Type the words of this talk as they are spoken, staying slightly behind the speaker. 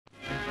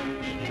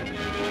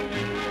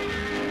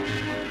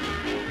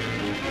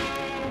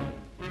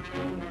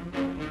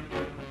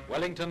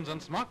Wellingtons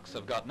and smocks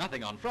have got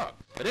nothing on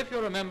frocks. But if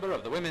you're a member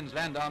of the Women's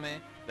Land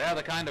Army, they're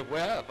the kind of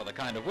wear for the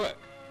kind of work.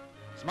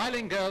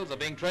 Smiling girls are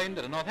being trained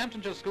at a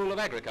Northamptonshire School of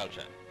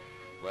Agriculture,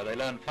 where they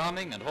learn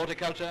farming and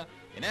horticulture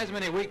in as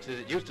many weeks as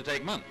it used to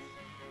take months.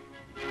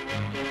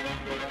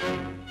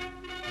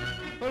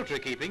 Poultry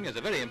keeping is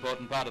a very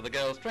important part of the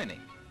girls'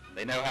 training.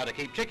 They know how to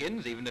keep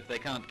chickens even if they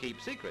can't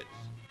keep secrets.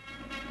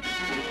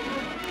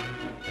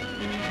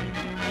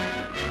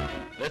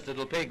 This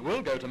little pig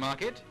will go to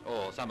market,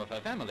 or some of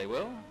her family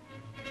will.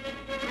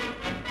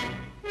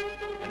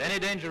 And any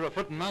danger of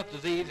foot and mouth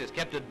disease is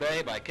kept at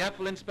bay by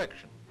careful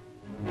inspection.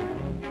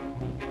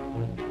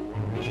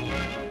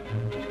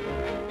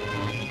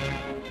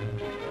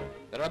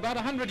 There are about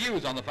 100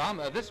 ewes on the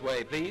farm. This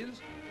way,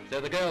 please, so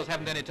the girls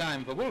haven't any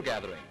time for wool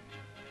gathering.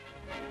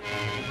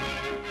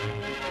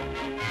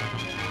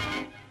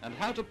 And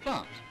how to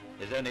plant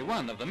is only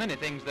one of the many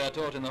things they're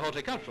taught in the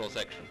horticultural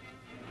section.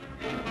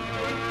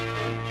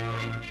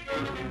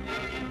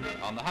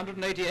 On the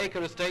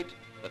 180-acre estate,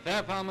 the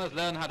fair farmers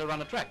learn how to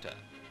run a tractor.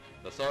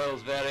 The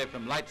soils vary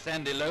from light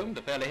sandy loam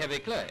to fairly heavy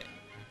clay.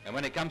 And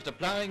when it comes to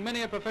ploughing,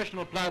 many a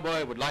professional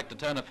ploughboy would like to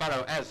turn a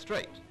furrow as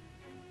straight.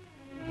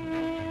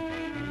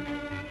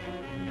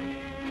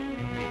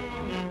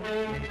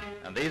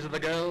 And these are the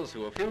girls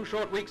who a few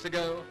short weeks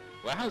ago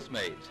were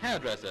housemaids,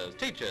 hairdressers,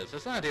 teachers,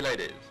 society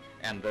ladies,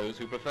 and those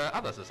who prefer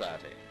other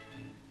society.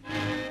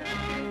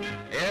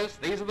 Yes,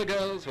 these are the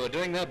girls who are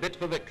doing their bit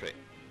for victory.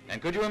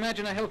 And could you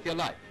imagine a healthier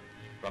life?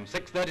 From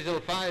 6:30 till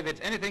 5, it's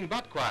anything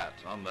but quiet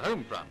on the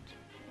home front.